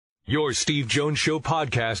Your Steve Jones Show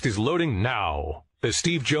podcast is loading now. The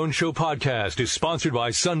Steve Jones Show podcast is sponsored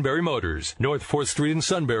by Sunbury Motors, North 4th Street in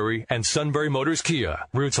Sunbury, and Sunbury Motors Kia,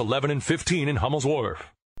 routes 11 and 15 in Hummel's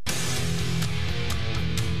Wharf.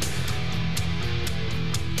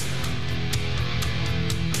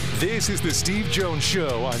 This is the Steve Jones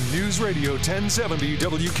Show on News Radio 1070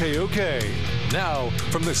 WKOK. Now,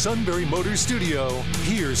 from the Sunbury Motors Studio,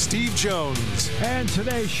 here's Steve Jones. And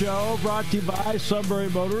today's show brought to you by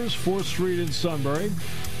Sunbury Motors, 4th Street in Sunbury.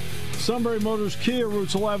 Sunbury Motors Kia,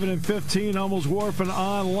 routes 11 and 15, Hummel's Wharf, and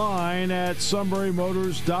online at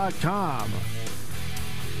sunburymotors.com.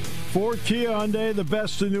 Ford, Kia, Hyundai, the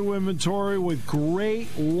best in new inventory with great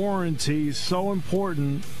warranties. So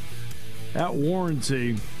important, that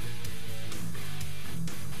warranty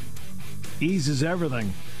eases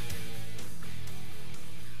everything.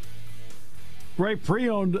 Great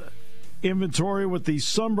pre-owned inventory with the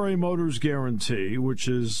Sunbury Motors guarantee, which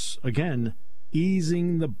is, again,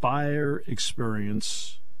 easing the buyer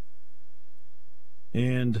experience.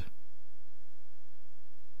 And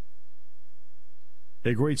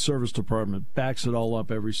a great service department backs it all up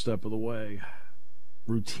every step of the way.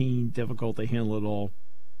 Routine, difficult to handle it all.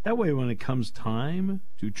 That way, when it comes time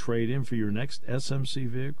to trade in for your next SMC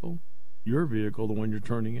vehicle, your vehicle, the one you're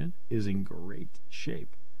turning in, is in great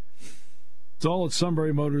shape. It's all at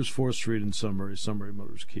Sunbury Motors, 4th Street in Sunbury. Sunbury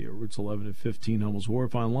Motors Kia, routes 11 and 15, Hummel's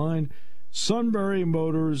Wharf. Online,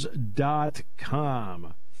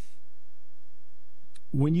 sunburymotors.com.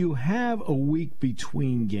 When you have a week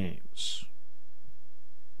between games,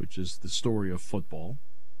 which is the story of football,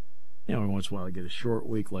 you know, every once in a while I get a short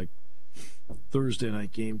week like Thursday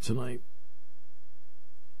night game tonight.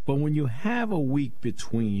 But when you have a week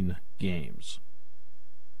between games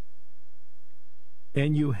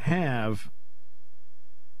and you have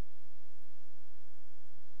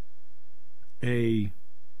a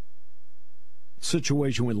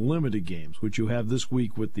situation with limited games, which you have this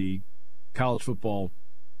week with the college football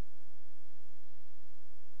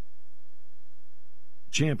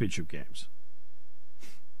championship games,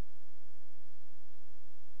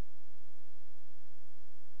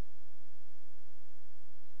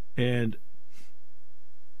 and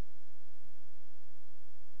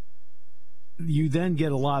you then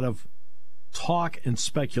get a lot of talk and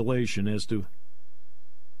speculation as to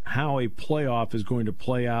how a playoff is going to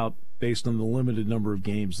play out based on the limited number of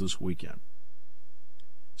games this weekend.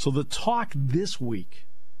 So the talk this week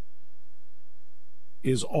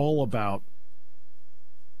is all about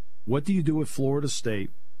what do you do with Florida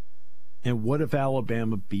State and what if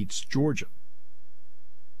Alabama beats Georgia?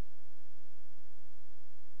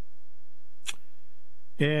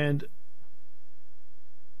 And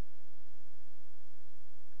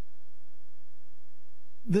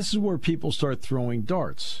this is where people start throwing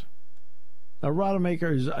darts. Now,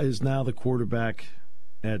 Rodemaker is now the quarterback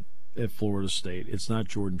at Florida State. It's not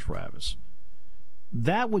Jordan Travis.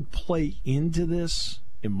 That would play into this,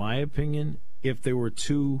 in my opinion, if there were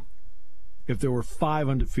 5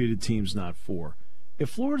 undefeated teams, not 4.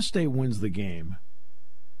 If Florida State wins the game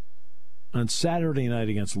on Saturday night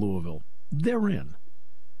against Louisville, they're in.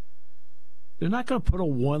 They're not going to put a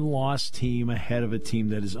one-loss team ahead of a team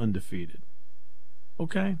that is undefeated.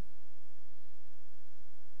 Okay?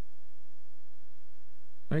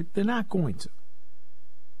 Right? They're not going to.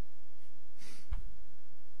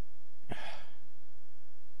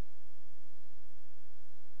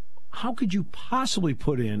 How could you possibly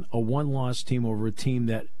put in a one-loss team over a team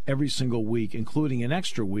that every single week, including an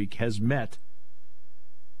extra week, has met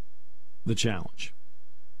the challenge?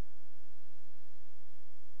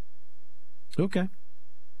 Okay.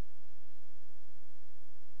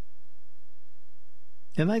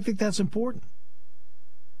 And I think that's important.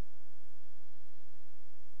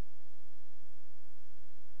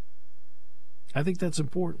 I think that's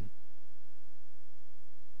important.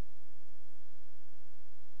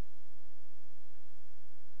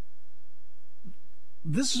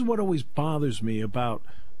 This is what always bothers me about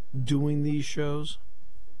doing these shows.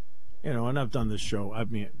 You know, and I've done this show. I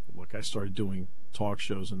mean, look, I started doing talk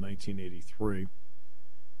shows in 1983.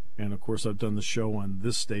 And, of course, I've done the show on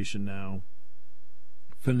this station now,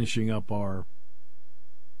 finishing up our,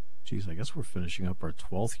 I guess we're finishing up our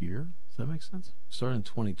 12th year. Does that make sense? Started in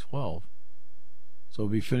 2012. So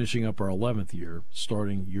we'll be finishing up our 11th year,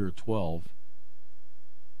 starting year 12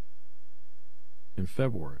 in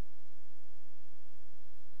February.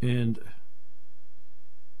 And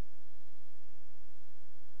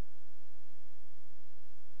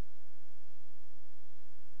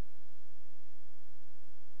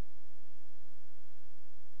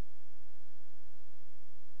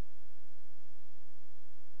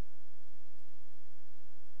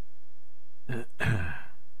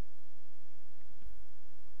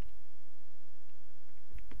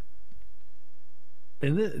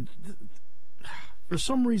And for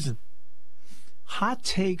some reason, hot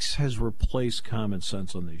takes has replaced common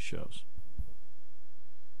sense on these shows.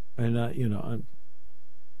 And,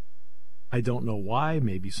 I don't know why.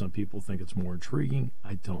 Maybe some people think it's more intriguing.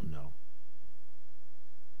 I don't know.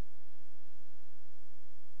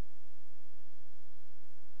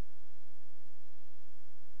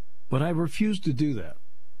 But I refuse to do that.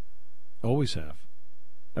 Always have.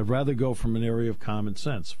 I'd rather go from an area of common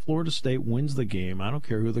sense. Florida State wins the game. I don't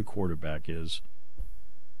care who the quarterback is.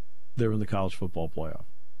 They're in the college football playoff.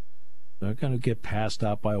 They're not going to get passed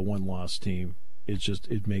out by a one-loss team.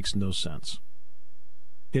 It makes no sense.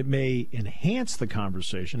 It may enhance the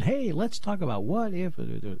conversation. Hey, let's talk about what if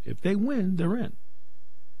they win, they're in.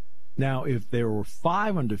 Now, if there were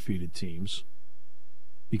 5 undefeated teams,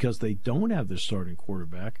 because they don't have their starting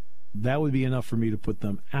quarterback, that would be enough for me to put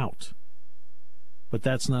them out. But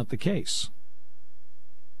that's not the case.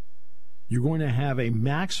 You're going to have a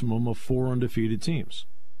maximum of 4 undefeated teams.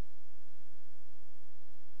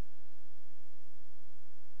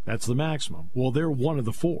 That's the maximum. Well, they're one of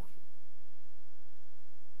the 4.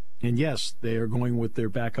 And yes, they are going with their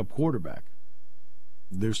backup quarterback.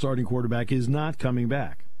 Their starting quarterback is not coming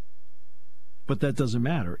back. But that doesn't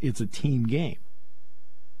matter. It's a team game.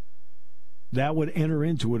 That would enter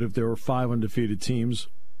into it if there were 5 undefeated teams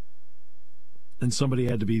and somebody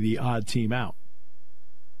had to be the odd team out.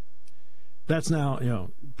 That's now,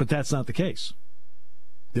 but that's not the case.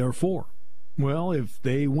 There are 4. Well, if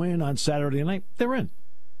they win on Saturday night, they're in.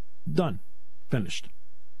 Done. Finished.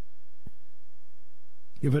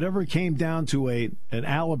 If it ever came down to an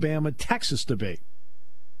Alabama-Texas debate,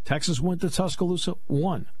 Texas went to Tuscaloosa,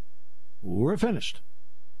 won. We're finished.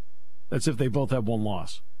 That's if they both have 1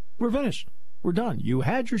 loss. We're finished. We're done. You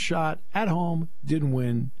had your shot at home, didn't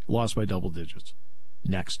win, lost by double digits.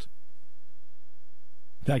 Next.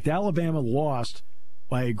 In fact, Alabama lost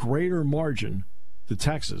by a greater margin to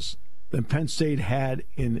Texas than Penn State had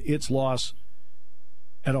in its loss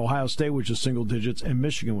at Ohio State, which is single digits, and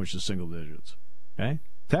Michigan, which is single digits. Okay?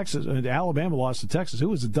 Alabama lost to Texas. It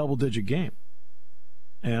was a double-digit game.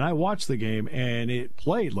 And I watched the game, and it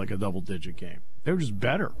played like a double-digit game. They were just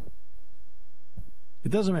better. It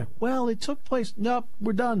doesn't matter. Well, it took place. Nope,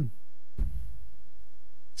 we're done.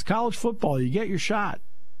 It's college football. You get your shot.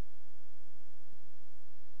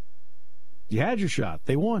 You had your shot.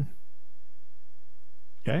 They won.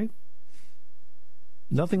 Okay?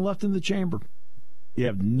 Nothing left in the chamber. You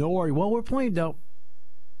have no worry. Well, we're playing, no.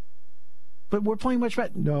 But we're playing much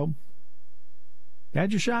better. No. You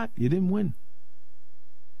had your shot. You didn't win.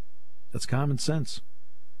 That's common sense.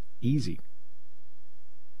 Easy.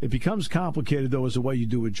 It becomes complicated, though, as to what you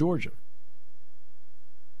do with Georgia.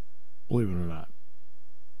 Believe it or not.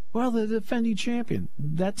 Well, the defending champion.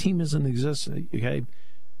 That team isn't existing. Okay?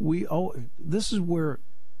 This is where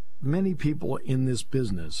many people in this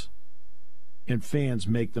business and fans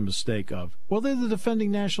make the mistake of, well, they're the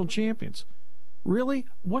defending national champions. Really?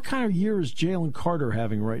 What kind of year is Jalen Carter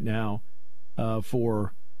having right now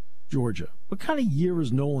for Georgia? What kind of year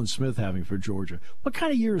is Nolan Smith having for Georgia? What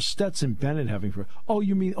kind of year is Stetson Bennett having for? Oh,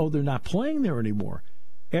 you mean, they're not playing there anymore.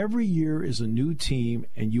 Every year is a new team,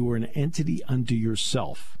 and you are an entity unto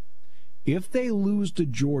yourself. If they lose to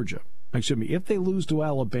Georgia, if they lose to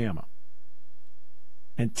Alabama,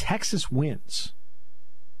 and Texas wins,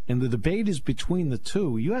 and the debate is between the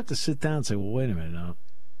two, you have to sit down and say, well, wait a minute now.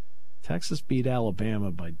 Texas beat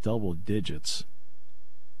Alabama by double digits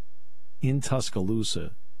in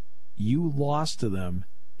Tuscaloosa. You lost to them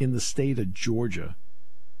in the state of Georgia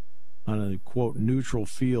on a, quote, neutral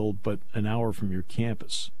field, but an hour from your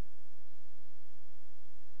campus.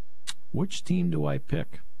 Which team do I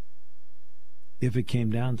pick if it came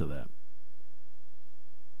down to that?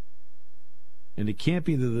 And it can't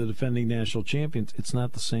be the defending national champions. It's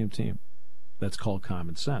not the same team. That's called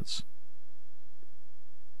common sense.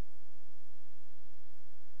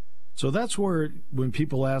 So that's where, when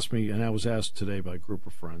people ask me, and I was asked today by a group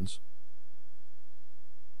of friends,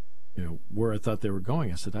 where I thought they were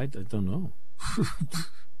going, I said, I don't know.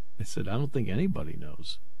 I said, I don't think anybody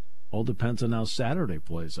knows. All depends on how Saturday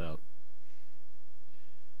plays out.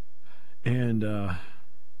 And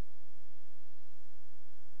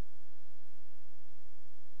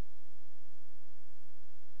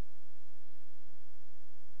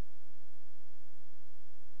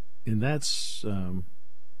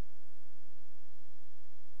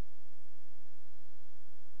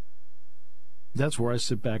that's where I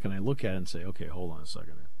sit back and I look at it and say, okay, hold on a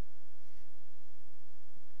second here.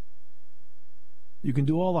 You can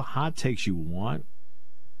do all the hot takes you want,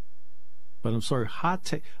 but I'm sorry, hot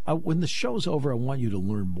take. When the show's over, I want you to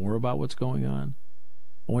learn more about what's going on.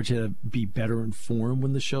 I want you to be better informed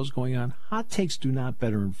when the show's going on. Hot takes do not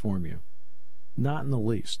better inform you. Not in the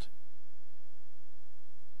least.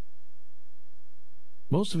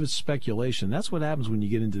 Most of it's speculation. That's what happens when you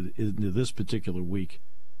get into this particular week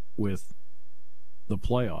with the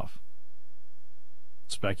playoff.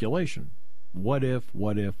 Speculation. What if,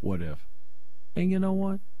 what if, what if? And you know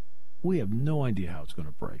what? We have no idea how it's going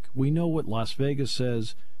to break. We know what Las Vegas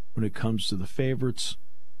says when it comes to the favorites.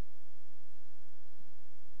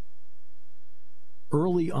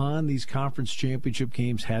 Early on, these conference championship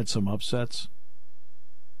games had some upsets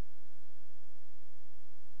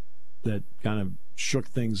that kind of shook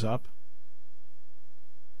things up.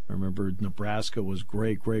 I remember Nebraska was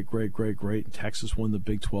great, and Texas won the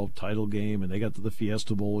Big 12 title game, and they got to the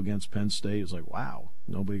Fiesta Bowl against Penn State. It was like, wow,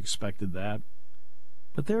 nobody expected that.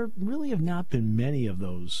 But there really have not been many of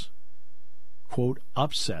those, quote,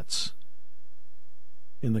 upsets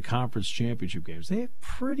in the conference championship games. They have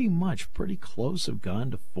pretty close have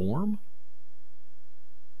gone to form.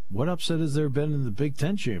 What upset has there been in the Big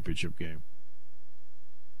 10 championship game?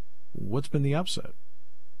 What's been the upset?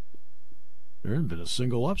 There hasn't been a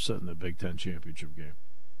single upset in the Big 10 championship game.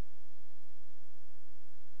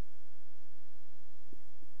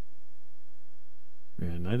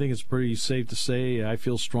 And I think it's pretty safe to say, I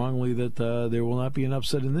feel strongly that there will not be an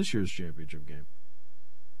upset in this year's championship game.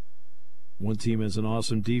 One team has an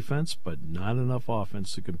awesome defense, but not enough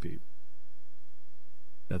offense to compete.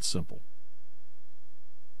 That's simple.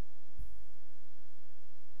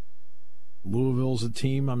 Louisville's a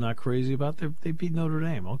team I'm not crazy about. They beat Notre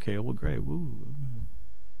Dame. Okay, well, great. Woo.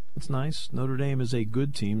 That's nice. Notre Dame is a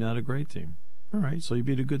good team, not a great team. All right, so you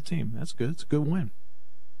beat a good team. That's good. It's a good win.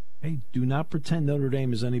 Hey, do not pretend Notre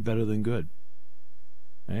Dame is any better than good.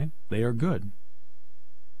 Okay? They are good.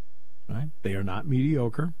 All right? They are not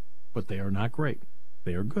mediocre, but they are not great.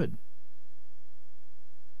 They are good.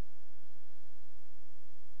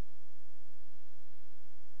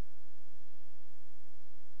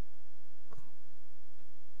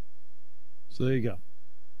 So there you go.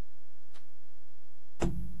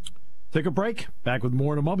 Take a break. Back with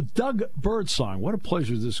more in a moment. Doug Birdsong. What a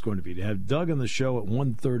pleasure this is going to be to have Doug on the show at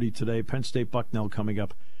 1:30 today. Penn State Bucknell coming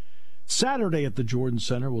up Saturday at the Jordan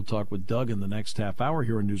Center. We'll talk with Doug in the next half hour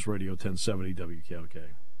here on News Radio 1070 WKOK.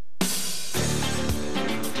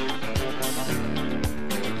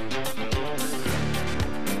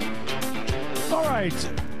 All right.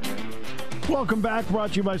 Welcome back. Brought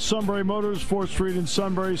to you by Sunbury Motors, 4th Street in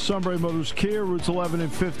Sunbury. Sunbury Motors Kia, routes 11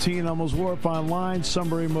 and 15. Almost Wharf online,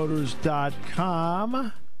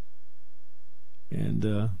 sunburymotors.com.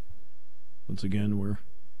 And once again, we're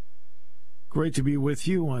great to be with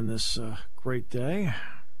you on this great day.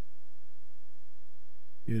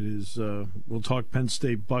 It is, we'll talk Penn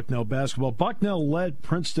State Bucknell basketball. Bucknell led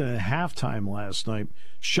Princeton at halftime last night.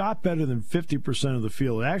 Shot better than 50% of the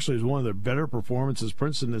field. It actually is one of their better performances.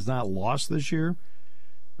 Princeton has not lost this year.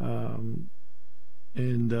 And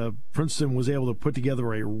Princeton was able to put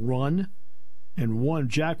together a run and won.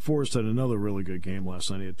 Jack Forrest had another really good game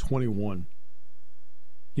last night. He had 21.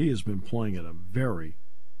 He has been playing at a very,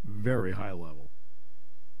 very high level.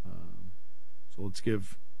 So let's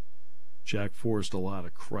give Jack Forrest a lot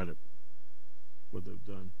of credit for what they've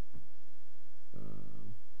done.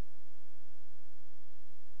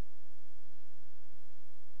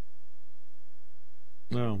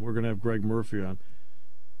 No, we're going to have Greg Murphy on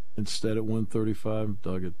instead at 1:35.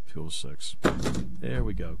 Doug at 2:06. There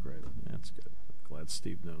we go, Greg. That's good. I'm glad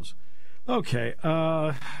Steve knows. Okay.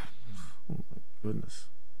 Oh, my goodness.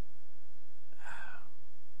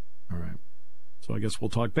 All right. So I guess we'll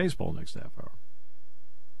talk baseball next half hour.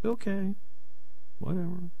 Okay.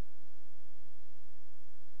 Whatever.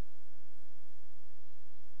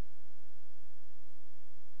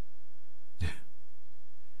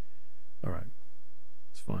 All right.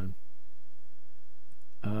 It's fine.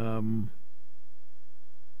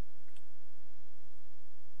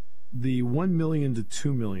 The $1 million to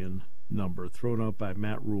 $2 million number thrown out by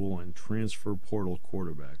Matt Rule on transfer portal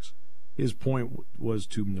quarterbacks. His point was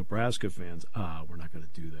to Nebraska fans, we're not going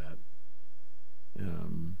to do that.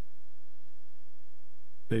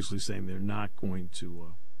 Basically saying they're not going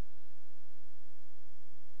to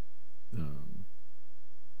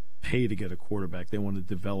pay to get a quarterback. They want to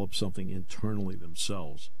develop something internally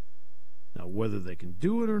themselves. Now, whether they can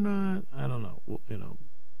do it or not, I don't know.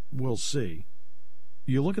 We'll see.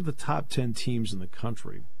 You look at the top 10 teams in the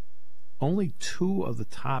country. Only 2 of the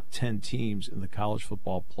top 10 teams in the college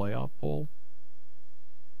football playoff poll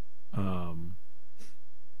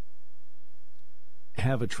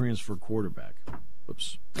have a transfer quarterback.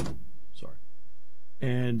 Oops. Sorry.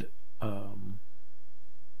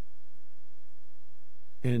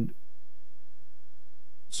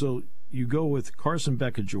 So you go with Carson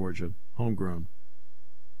Beck of Georgia, homegrown.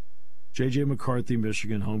 J.J. McCarthy,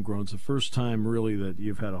 Michigan, homegrown. It's the first time, really, that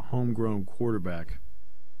you've had a homegrown quarterback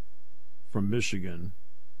from Michigan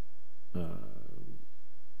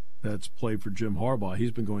that's played for Jim Harbaugh. He's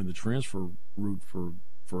been going the transfer route for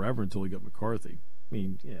forever until he got McCarthy. I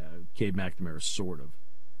mean, yeah, Cade McNamara, sort of,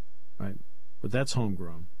 right? But that's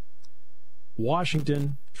homegrown.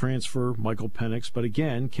 Washington, transfer, Michael Penix. But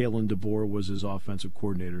again, Kalen DeBoer was his offensive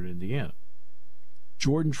coordinator in Indiana.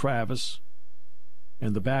 Jordan Travis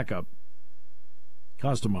and the backup,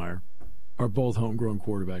 Kostemeyer, are both homegrown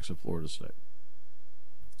quarterbacks at Florida State.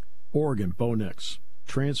 Oregon, Bo Nix,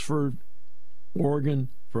 transferred to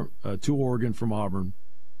Oregon from Auburn.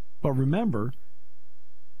 But remember,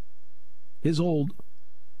 his old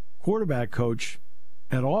quarterback coach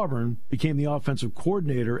at Auburn became the offensive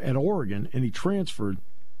coordinator at Oregon, and he transferred,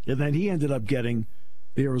 and then he ended up getting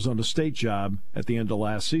the Arizona State job at the end of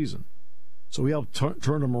last season. So he helped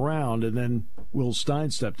turn him around, and then Will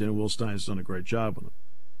Stein stepped in, and Will Stein's done a great job with him.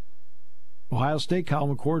 Ohio State,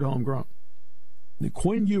 Kyle McCord, homegrown. The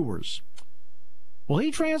Quinn Ewers. Well,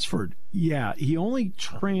 he transferred. Yeah, he only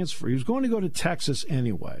transferred. He was going to go to Texas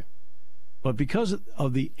anyway. But because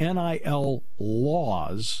of the NIL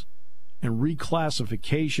laws and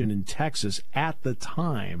reclassification in Texas at the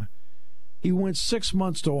time, he went 6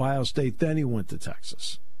 months to Ohio State, then he went to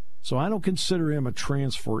Texas. So I don't consider him a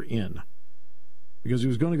transfer in, because he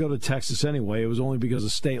was going to go to Texas anyway. It was only because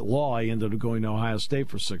of state law he ended up going to Ohio State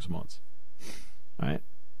for 6 months. All right.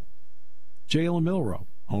 Jalen Milroe,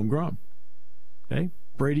 homegrown. Okay.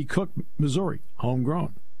 Brady Cook, Missouri,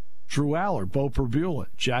 homegrown. Drew Aller, Bo Perbula,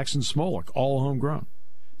 Jackson Smolik, all homegrown.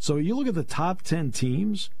 So you look at the top 10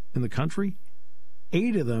 teams in the country,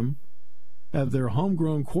 8 of them have their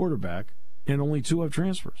homegrown quarterback, and only 2 have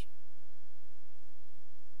transfers.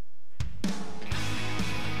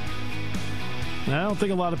 And I don't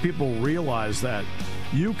think a lot of people realize that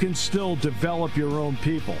you can still develop your own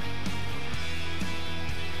people.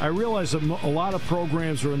 I realize that a lot of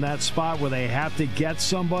programs are in that spot where they have to get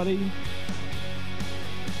somebody.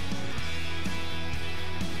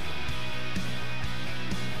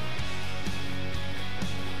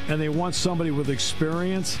 And they want somebody with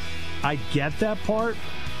experience. I get that part.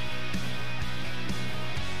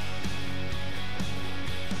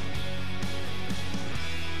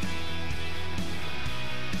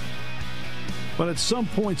 But at some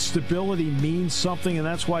point, stability means something, and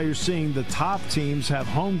that's why you're seeing the top teams have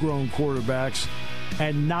homegrown quarterbacks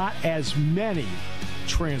and not as many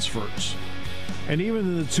transfers. And even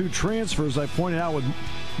in the 2 transfers I pointed out with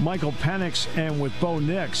Michael Penix and with Bo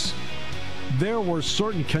Nix, there were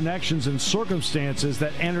certain connections and circumstances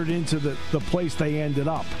that entered into the place they ended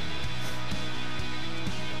up.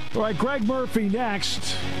 All right, Greg Murphy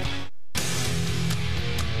next.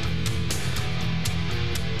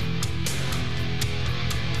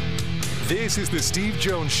 This is the Steve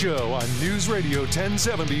Jones Show on News Radio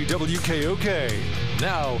 1070 WKOK.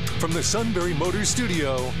 Now, from the Sunbury Motors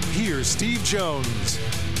Studio, here's Steve Jones.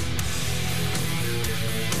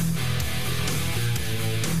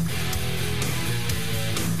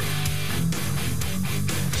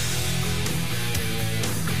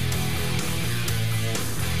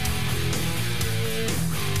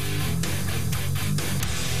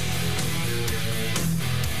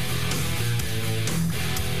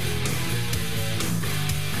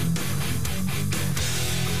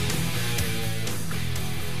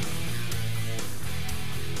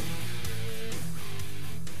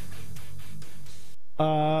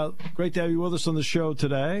 Great to have you with us on the show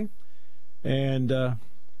today. And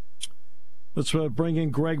let's bring in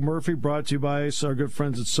Greg Murphy, brought to you by our good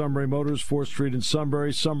friends at Sunbury Motors, 4th Street in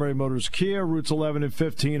Sunbury. Sunbury Motors Kia, routes 11 and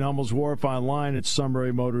 15, Hummel's Wharf, online at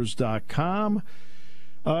sunburymotors.com.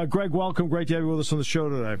 Greg, welcome. Great to have you with us on the show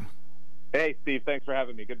today. Hey, Steve. Thanks for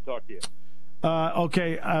having me. Good to talk to you.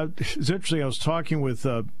 Okay. It's interesting. I was talking with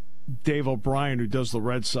Dave O'Brien, who does the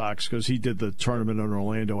Red Sox, because he did the tournament in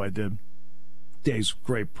Orlando. I did. Dave's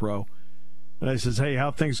great pro. And I says, hey, how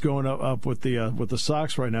things going up with the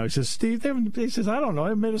Sox right now? He says, Steve, he says, I don't know. I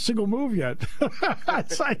haven't made a single move yet.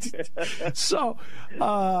 So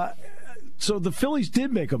the Phillies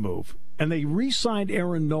did make a move, and they re-signed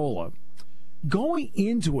Arron Nola. Going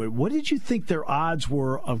into it, what did you think their odds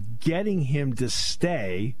were of getting him to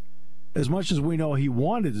stay? As much as we know he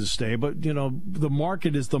wanted to stay, but, you know, the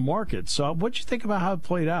market is the market. So what'd you think about how it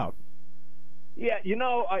played out? Yeah,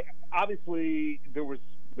 obviously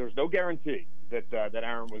there's no guarantee that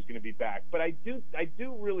Arron was going to be back, but I do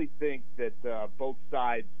really think that both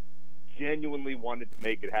sides genuinely wanted to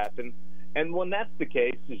make it happen. And when that's the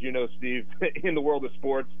case, as you know, Steve, in the world of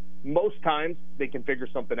sports, most times they can figure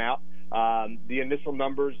something out. The initial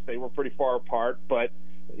numbers, they were pretty far apart, but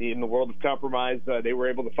in the world of compromise, they were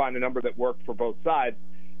able to find a number that worked for both sides.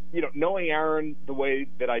 Knowing Arron the way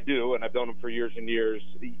that I do, and I've known him for years and years,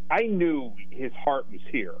 I knew his heart was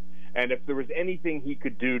here. And if there was anything he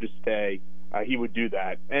could do to stay, he would do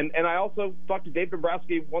that. And I also talked to Dave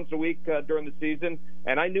Dombrowski once a week during the season,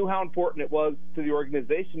 and I knew how important it was to the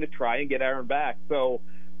organization to try and get Arron back. So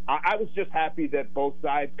I was just happy that both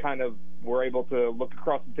sides kind of were able to look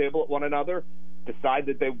across the table at one another, decide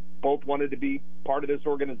that they both wanted to be part of this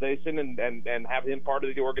organization and have him part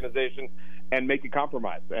of the organization and make a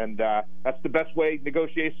compromise. And that's the best way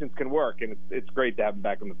negotiations can work, and it's great to have him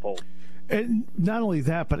back in the fold. And not only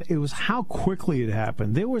that, but it was how quickly it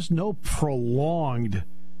happened. There was no prolonged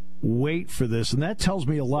wait for this, and that tells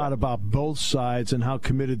me a lot about both sides and how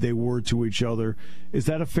committed they were to each other. Is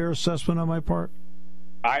that a fair assessment on my part?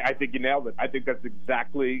 I think you nailed it. I think that's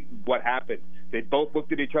exactly what happened. They both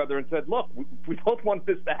looked at each other and said, look, we both want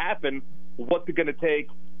this to happen. What's it going to take?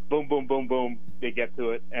 Boom, boom, boom, boom. They get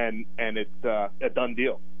to it, and it's a done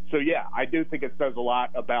deal. So, yeah, I do think it says a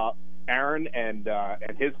lot about Arron and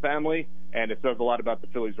his family, and it says a lot about the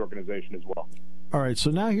Phillies organization as well. All right,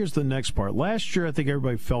 so now here's the next part. Last year, I think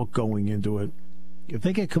everybody felt going into it, if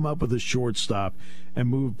they could come up with a shortstop and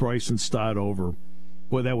move Bryson Stott over,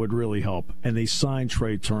 boy, that would really help. And they signed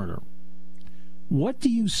Trey Turner. What do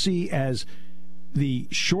you see as the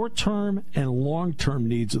short-term and long-term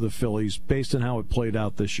needs of the Phillies based on how it played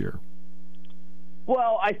out this year?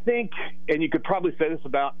 Well, I think, and you could probably say this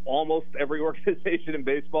about almost every organization in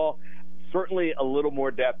baseball, certainly a little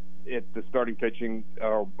more depth at the starting pitching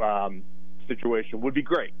situation would be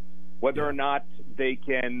great. Whether or not they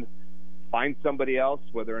can find somebody else,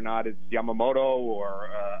 whether or not it's Yamamoto or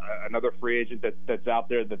another free agent that's out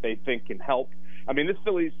there that they think can help. I mean, this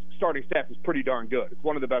Phillies starting staff is pretty darn good. It's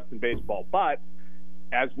one of the best in baseball. But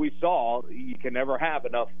as we saw, you can never have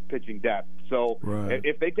enough pitching depth. So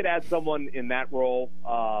if they could add someone in that role,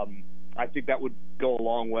 I think that would go a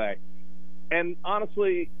long way. And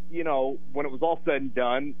honestly, when it was all said and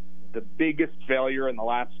done, the biggest failure in the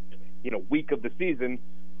last week of the season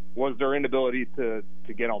was their inability to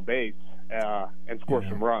get on base and score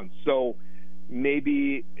some runs. So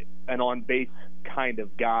maybe an on-base kind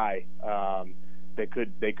of guy they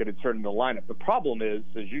could insert in the lineup. The problem is,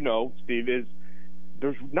 as you know, Steve, is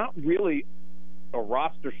there's not really a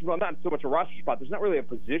roster, well, not so much a roster spot, there's not really a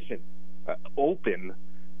position open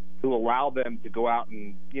to allow them to go out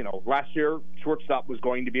and, last year shortstop was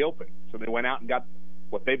going to be open. So they went out and got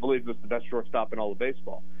what they believed was the best shortstop in all of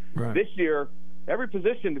baseball. Right. This year, every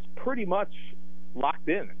position is pretty much locked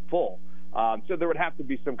in and full. So there would have to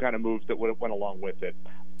be some kind of moves that would have went along with it.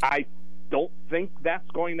 I don't think that's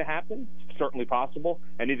going to happen. It's certainly possible.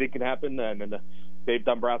 Anything can happen. And Dave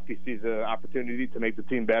Dombrowski sees an opportunity to make the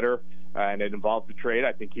team better, and it involves the trade.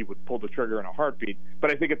 I think he would pull the trigger in a heartbeat.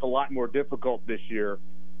 But I think it's a lot more difficult this year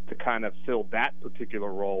to kind of fill that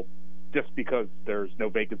particular role just because there's no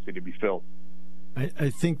vacancy to be filled. I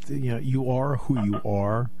think that, you are who you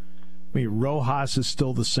are. I mean, Rojas is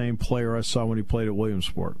still the same player I saw when he played at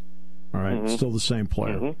Williamsport. All right, still the same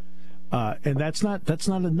player, and that's not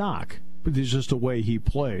a knock, but it's just a way he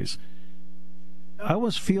plays. I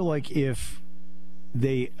always feel like if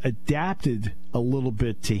they adapted a little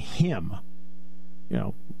bit to him,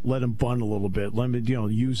 let him bunt a little bit, let him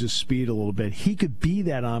use his speed a little bit, he could be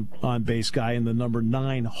that on base guy in the number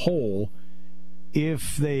 9 hole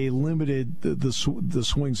if they limited the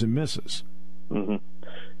swings and misses.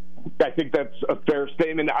 I think that's a fair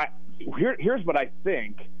statement. Here's what I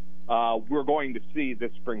think we're going to see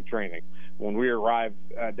this spring training when we arrive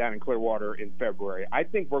down in Clearwater in February. I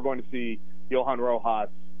think we're going to see Johan Rojas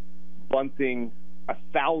bunting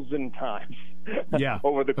 1,000 times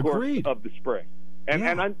over the course of the spring.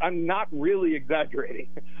 And I'm not really exaggerating.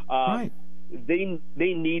 Right. They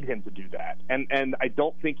need him to do that, and I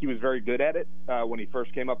don't think he was very good at it when he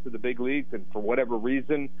first came up to the big leagues, and for whatever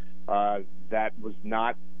reason, that was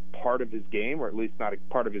not part of his game, or at least not a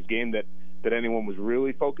part of his game that anyone was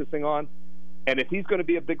really focusing on. And if he's going to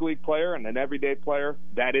be a big league player and an everyday player,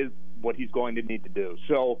 that is what he's going to need to do.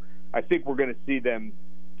 So I think we're going to see them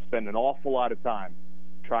spend an awful lot of time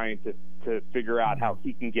trying to figure out how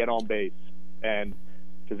he can get on base, and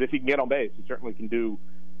because if he can get on base, he certainly can do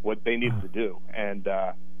what they need to do. And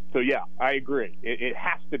so, yeah, I agree. It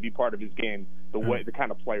has to be part of his game, the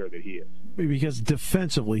kind of player that he is. Because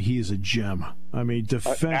defensively, he is a gem. I mean,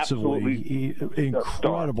 defensively,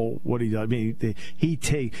 incredible what he does. I mean,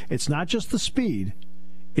 it's not just the speed,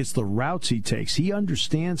 it's the routes he takes. He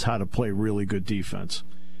understands how to play really good defense.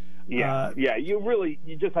 Yeah,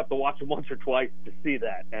 you just have to watch them once or twice to see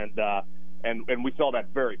that, and we saw that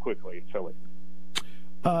very quickly in Philly.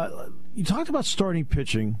 You talked about starting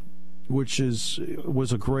pitching, which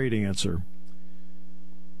was a great answer.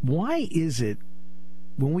 Why is it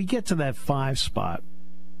when we get to that 5 spot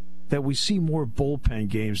that we see more bullpen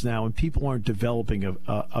games now and people aren't developing a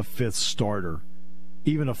 5th starter,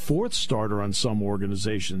 even a 4th starter on some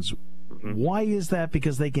organizations? Mm-hmm. Why is that?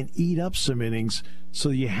 Because they can eat up some innings so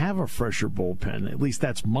you have a fresher bullpen. At least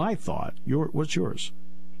that's my thought. What's yours?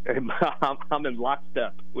 I'm in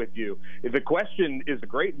lockstep with you. The question is a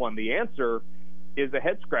great one. The answer is a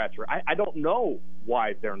head-scratcher. I don't know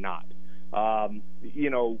why they're not.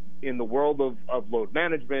 In the world of load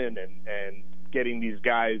management and getting these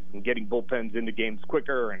guys and getting bullpens into games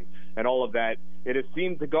quicker and all of that, it has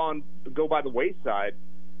seemed to go by the wayside.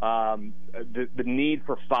 The need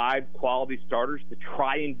for 5 quality starters to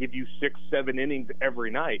try and give you 6-7 innings every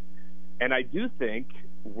night. And I do think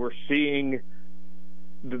we're seeing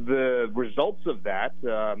the results of that,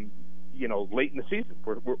 late in the season.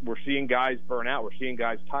 We're seeing guys burn out. We're seeing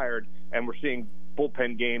guys tired, and we're seeing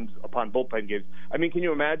bullpen games upon bullpen games. I mean, can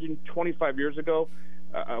you imagine 25 years ago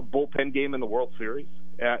a bullpen game in the World Series?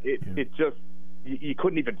 It just you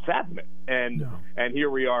couldn't even fathom it. And here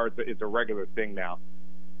we are. It's a regular thing now.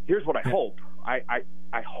 Here's what I hope. I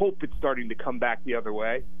hope it's starting to come back the other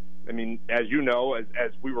way. I mean, as you know,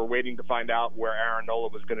 as we were waiting to find out where Arron Nola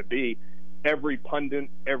was going to be, every pundit,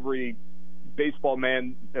 every baseball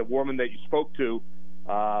man and woman that you spoke to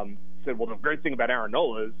said, well, the great thing about Arron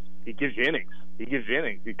Nola is he gives you innings.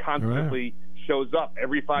 He constantly shows up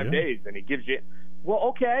every 5 days, and he gives you – well,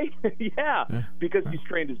 okay, because he's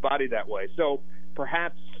trained his body that way. So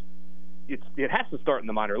perhaps it has to start in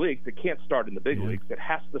the minor leagues. It can't start in the big leagues. It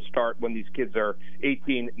has to start when these kids are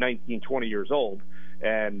 18, 19, 20 years old.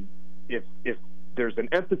 And if there's an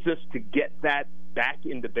emphasis to get that back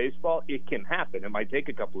into baseball, it can happen. It might take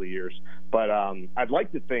a couple of years, but I'd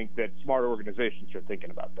like to think that smarter organizations are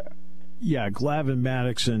thinking about that. Yeah, Glavine,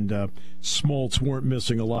 Maddox, and Smoltz weren't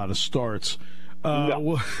missing a lot of starts.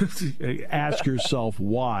 No. Ask yourself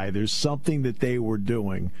why. There's something that they were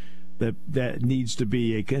doing that needs to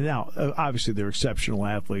be now, obviously, they're exceptional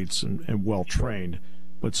athletes and well-trained,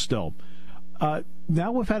 but still.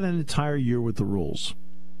 Now we've had an entire year with the rules,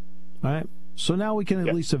 right? So now we can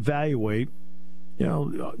at least evaluate,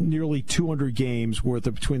 nearly 200 games worth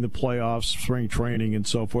of between the playoffs, spring training, and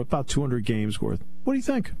so forth, about 200 games worth. What do you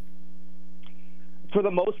think? For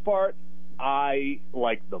the most part, I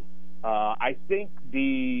like them. I think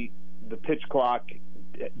the pitch clock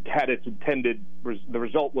had its intended. The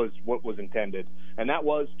result was what was intended, and that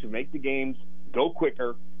was to make the games go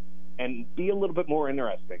quicker and be a little bit more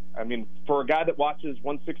interesting. I mean, for a guy that watches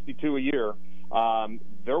 162 a year,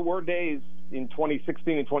 there were days in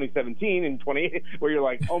 2016 and 2017 and 20 where you're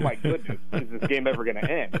like, oh my goodness, is this game ever going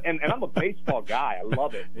to end? And I'm a baseball guy. I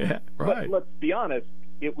love it. Yeah, right. But let's be honest,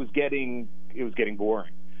 it was getting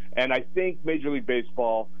boring. And I think Major League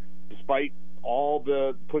Baseball, despite all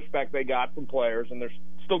the pushback they got from players, and they're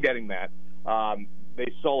still getting that,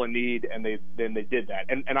 they saw a need and they did that.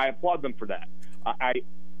 And I applaud them for that.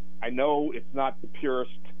 I know it's not the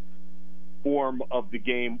purest form of the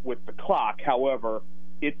game with the clock. However,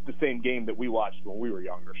 it's the same game that we watched when we were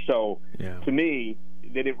younger. So to me,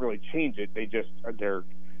 they didn't really change it.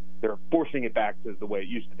 They're forcing it back to the way it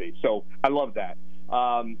used to be. So I love that.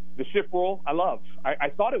 The shift rule, I love. I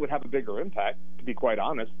thought it would have a bigger impact, to be quite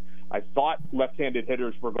honest. I thought left-handed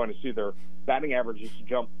hitters were going to see their batting averages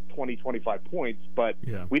jump 20, 25 points, but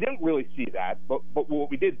we didn't really see that. But what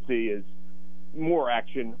we did see is more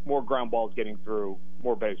action, more ground balls getting through,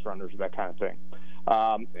 more base runners, that kind of thing.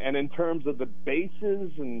 And in terms of the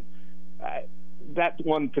bases, and that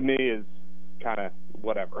one to me is kind of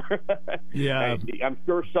whatever. Yeah. I'm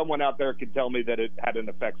sure someone out there could tell me that it had an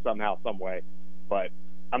effect somehow, some way, but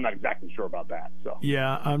I'm not exactly sure about that. So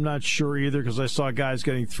yeah, I'm not sure either because I saw guys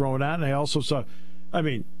getting thrown out, and I also saw,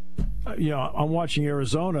 I'm watching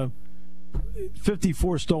Arizona,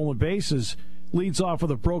 54 stolen bases, leads off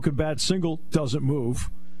with a broken bat single, doesn't move.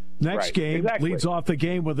 Next game, leads off the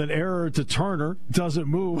game with an error to Turner, doesn't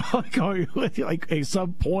move. Like at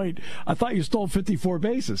some point, I thought you stole 54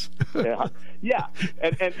 bases. Yeah.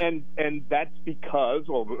 And that's because,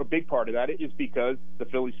 well, a big part of that is because the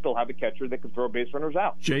Phillies still have a catcher that can throw base runners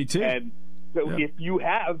out. JT. And so if you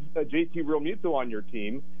have a JT Realmuto on your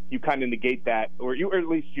team, you kind of negate that, or at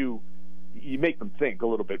least you make them think a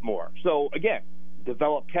little bit more. So again,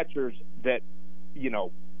 develop catchers that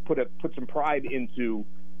put some pride into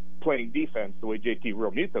playing defense the way JT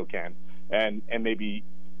Realmuto can, and maybe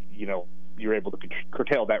you you're able to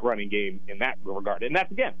curtail that running game in that regard. And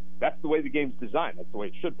that's the way the game's designed. That's the way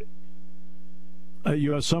it should be.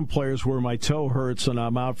 You have some players where my toe hurts and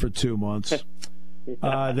I'm out for 2 months.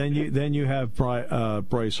 Then you have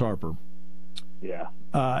Bryce Harper. Yeah.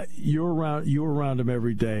 You're around him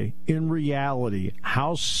every day. In reality,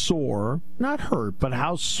 how sore, not hurt, but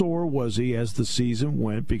how sore was he as the season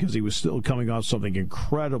went, because he was still coming off something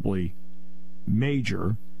incredibly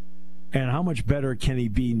major? And how much better can he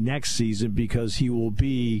be next season, because he will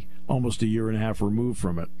be almost a year and a half removed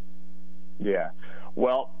from it? Yeah.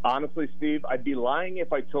 Well, honestly, Steve, I'd be lying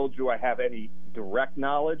if I told you I have any direct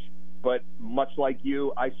knowledge, but much like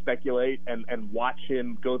you, I speculate and watch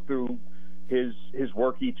him go through his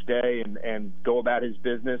work each day and go about his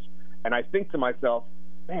business. And I think to myself,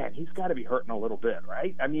 man, he's got to be hurting a little bit,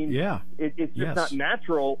 right? I mean, yeah. It's just not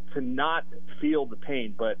natural to not feel the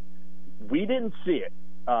pain, but we didn't see it.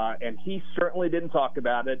 And he certainly didn't talk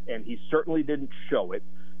about it, and he certainly didn't show it.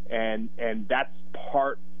 And that's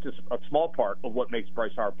just a small part of what makes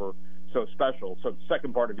Bryce Harper so special. So the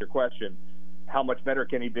second part of your question, how much better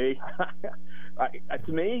can he be?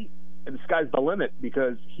 To me, the sky's the limit,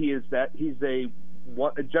 because he's a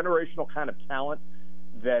generational kind of talent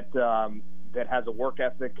that has a work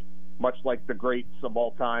ethic, much like the greats of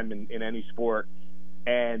all time in any sport.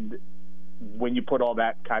 And when you put all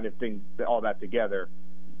that together,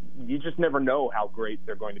 you just never know how great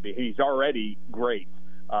they're going to be. He's already great,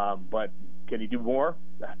 but can he do more?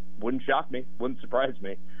 Wouldn't shock me, wouldn't surprise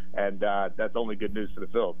me, and that's only good news for the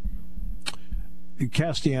Phils.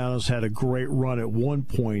 Castellanos had a great run at one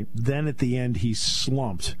point. Then at the end, he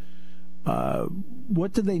slumped.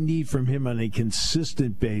 What do they need from him on a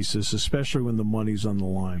consistent basis, especially when the money's on the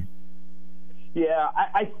line? Yeah,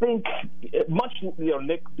 I think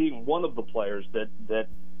Nick being one of the players that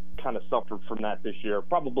kind of suffered from that this year,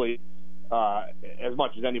 probably as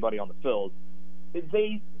much as anybody on the Phils.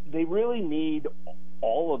 They really need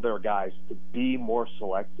all of their guys to be more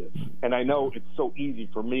selective. And I know it's so easy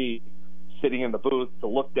for me sitting in the booth to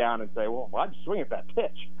look down and say, well, I'd swing at that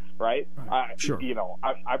pitch, right? Sure.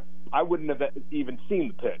 I wouldn't have even seen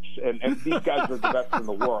the pitch, and these guys are the best in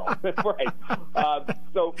the world, right?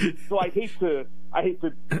 So I hate to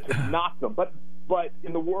knock them, but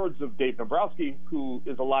in the words of Dave Dombrowski, who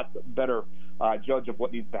is a lot better judge of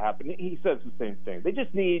what needs to happen, he says the same thing. They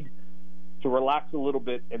just need to relax a little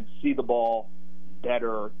bit and see the ball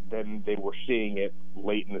better than they were seeing it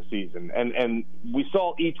late in the season. And we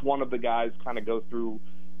saw each one of the guys kind of go through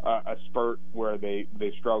a spurt where they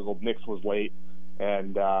struggled. Nick's was late,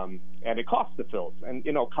 and it cost the Phils. And,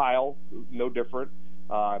 Kyle, no different.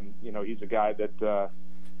 He's a guy that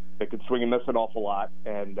could swing and miss an awful lot,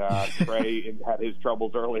 and Trey had his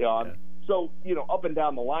troubles early on. Yeah. So, up and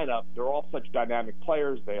down the lineup, they're all such dynamic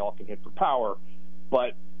players. They all can hit for power.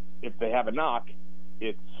 But if they have a knock,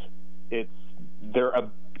 it's their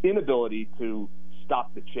inability to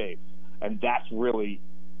stop the chase, and that's really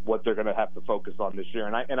what they're going to have to focus on this year.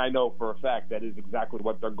 And I know for a fact that is exactly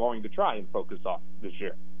what they're going to try and focus on this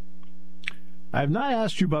year. I have not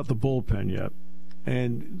asked you about the bullpen yet,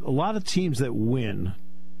 and a lot of teams that win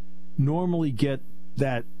normally get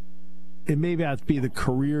that. It may not be the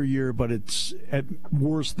career year, but it's at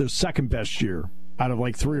worst their second best year out of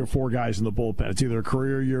like 3 or 4 guys in the bullpen. It's either a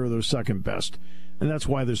career year or their second best. And that's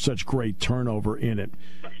why there's such great turnover in it.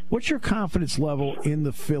 What's your confidence level in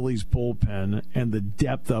the Phillies bullpen and the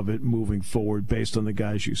depth of it moving forward based on the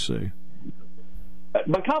guys you see?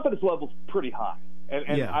 My confidence level's pretty high.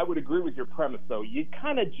 And yeah. I would agree with your premise, though. You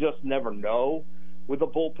kind of just never know with a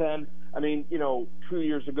bullpen. I mean, 2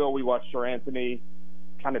 years ago we watched Sir Anthony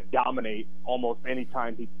kind of dominate almost any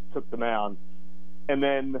time he took the mound. And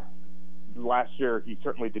then last year he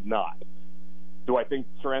certainly did not. Do I think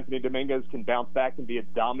Sir Anthony Dominguez can bounce back and be a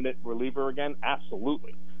dominant reliever again?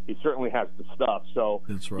 Absolutely. He certainly has the stuff. So,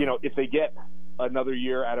 that's right. If they get another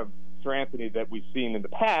year out of Sir Anthony that we've seen in the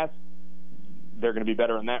past, they're going to be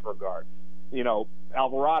better in that regard.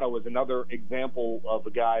 Alvarado was another example of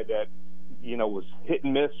a guy that, was hit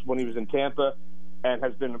and miss when he was in Tampa and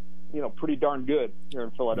has been, pretty darn good here in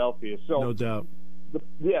Philadelphia. So, no doubt. The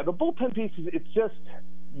bullpen piece is,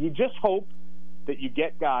 you just hope that you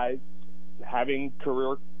get guys having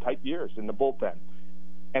career-type years in the bullpen.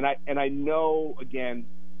 And I know, again,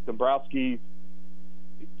 Dombrowski's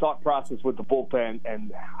thought process with the bullpen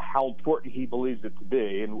and how important he believes it to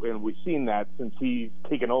be, and we've seen that since he's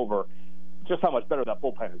taken over, just how much better that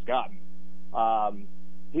bullpen has gotten.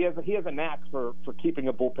 He has a knack for keeping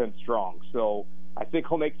a bullpen strong. So I think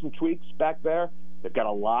he'll make some tweaks back there. They've got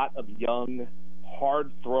a lot of young,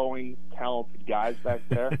 hard-throwing, talented guys back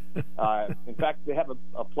there. In fact, they have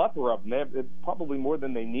a plethora of them. They have probably more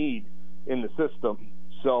than they need in the system.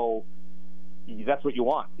 So that's what you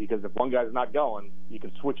want, because if one guy's not going, you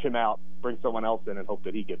can switch him out, bring someone else in, and hope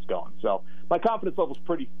that he gets going. So my confidence level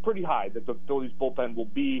is pretty high that the Phillies bullpen will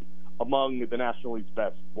be among the National League's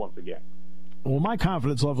best once again. Well, my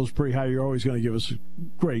confidence level is pretty high. You're always going to give us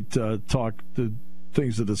great talk,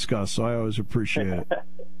 things to discuss, so I always appreciate it.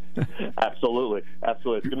 Absolutely. It's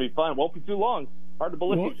going to be fun. Won't be too long. Hard to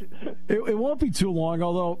believe. Well, it won't be too long,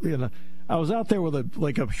 although, I was out there with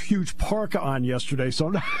a huge parka on yesterday,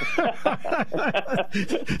 so, so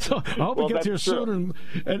I hope it gets here soon.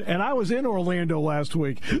 And I was in Orlando last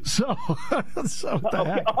week, so what the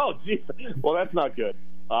heck? Oh, geez. Well, that's not good.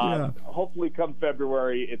 Hopefully come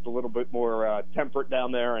February, it's a little bit more temperate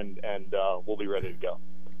down there, and we'll be ready to go.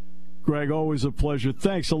 Greg, always a pleasure.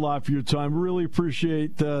 Thanks a lot for your time. Really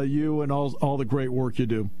appreciate you and all the great work you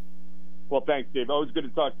do. Well, thanks, Dave. Always good to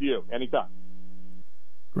talk to you. Anytime.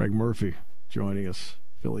 Greg Murphy joining us,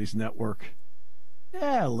 Phillies Network.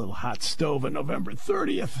 Yeah, a little hot stove on November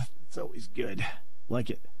 30th. It's always good. Like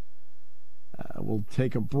it. We'll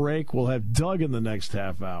take a break. We'll have Doug in the next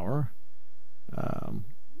half hour. In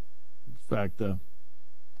fact,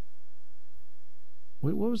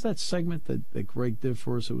 what was that segment that Greg did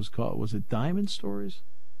for us? It was called, was it Diamond Stories?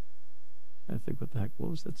 I think,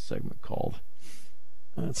 what was that segment called?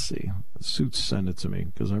 Let's see. Suits sent it to me,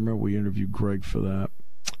 because I remember we interviewed Greg for that.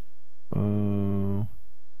 Trying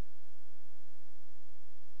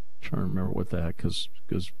to remember what the heck, because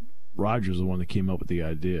Roger's the one that came up with the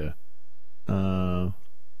idea.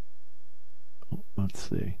 Let's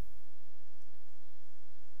see.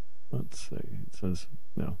 It says,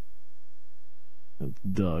 no. That's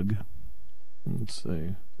Doug. Let's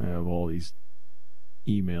see. I have all these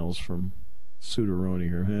emails from Suderoni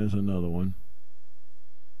here. Here's another one.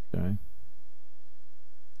 Okay.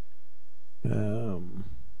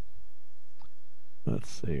 Let's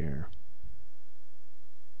see here.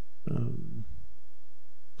 What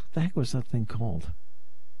the heck was that thing called?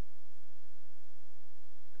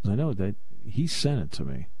 Because I know that he sent it to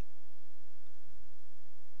me.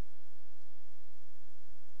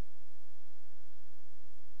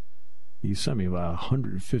 He sent me about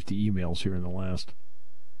 150 emails here in the last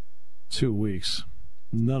 2 weeks.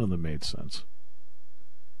 None of them made sense.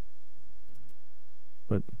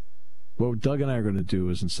 But what Doug and I are going to do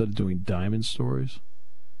is, instead of doing Diamond Stories,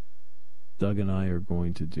 Doug and I are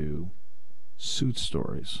going to do Suit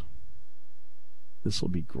Stories. This will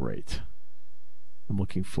be great. I'm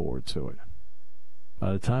looking forward to it.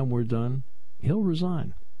 By the time we're done, he'll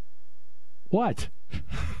resign. What?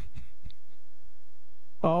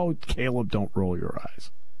 Oh, Caleb, don't roll your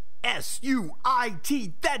eyes.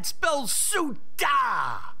 S-U-I-T, that spells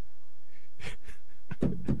suit-da!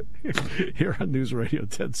 Here on News Radio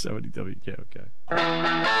 1070 WKOK.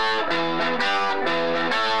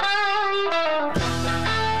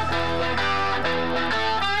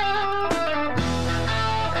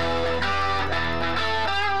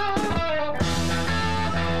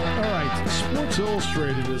 Sports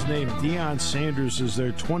Illustrated has named Deion Sanders as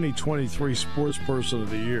their 2023 Sports Person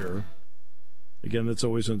of the Year. Again, that's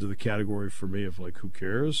always under the category for me of, like, who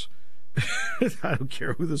cares? I don't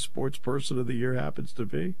care who the Sports Person of the Year happens to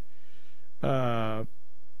be.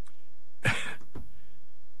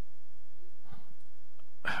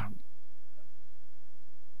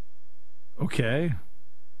 Okay.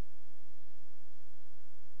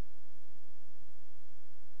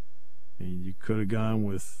 And you could have gone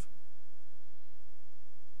with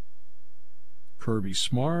Kirby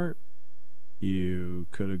Smart. You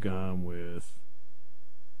could have gone with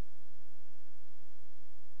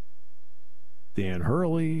Dan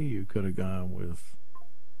Hurley. You could have gone with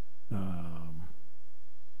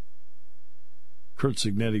Kurt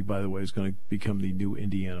Cignetti, by the way, is going to become the new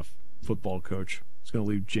Indiana football coach. He's going to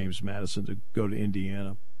leave James Madison to go to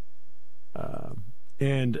Indiana.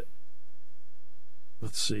 And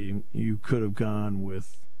let's see, you could have gone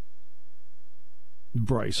with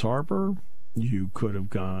Bryce Harper. You could have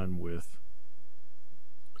gone with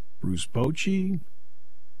Bruce Bochy.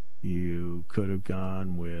 You could have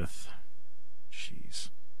gone with,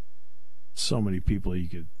 so many people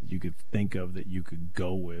you could think of that you could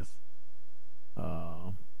go with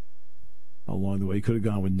along the way. You could have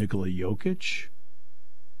gone with Nikola Jokic.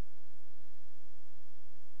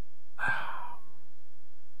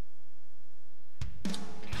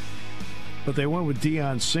 But they went with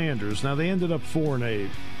Deion Sanders. Now, they ended up 4-8.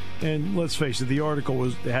 And let's face it, the article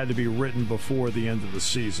had to be written before the end of the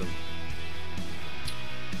season.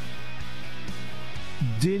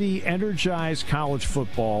 Did he energize college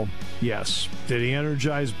football? Yes. Did he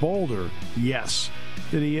energize Boulder? Yes.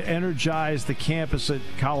 Did he energize the campus at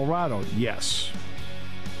Colorado? Yes.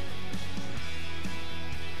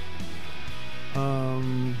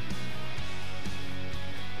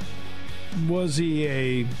 Was he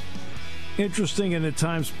a interesting and at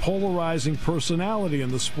times polarizing personality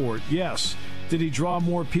in the sport? Yes. Did he draw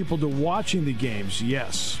more people to watching the games?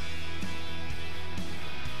 Yes.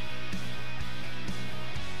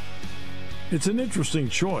 It's an interesting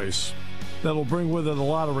choice that'll bring with it a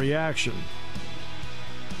lot of reaction.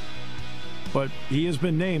 But he has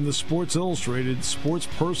been named the Sports Illustrated Sports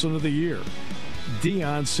Person of the Year.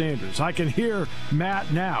 Deion Sanders. I can hear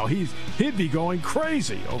Matt now. He'd be going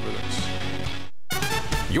crazy over this.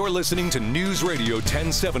 You're listening to News Radio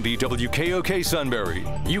 1070 WKOK Sunbury.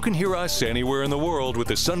 You can hear us anywhere in the world with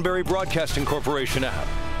the Sunbury Broadcasting Corporation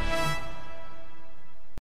app.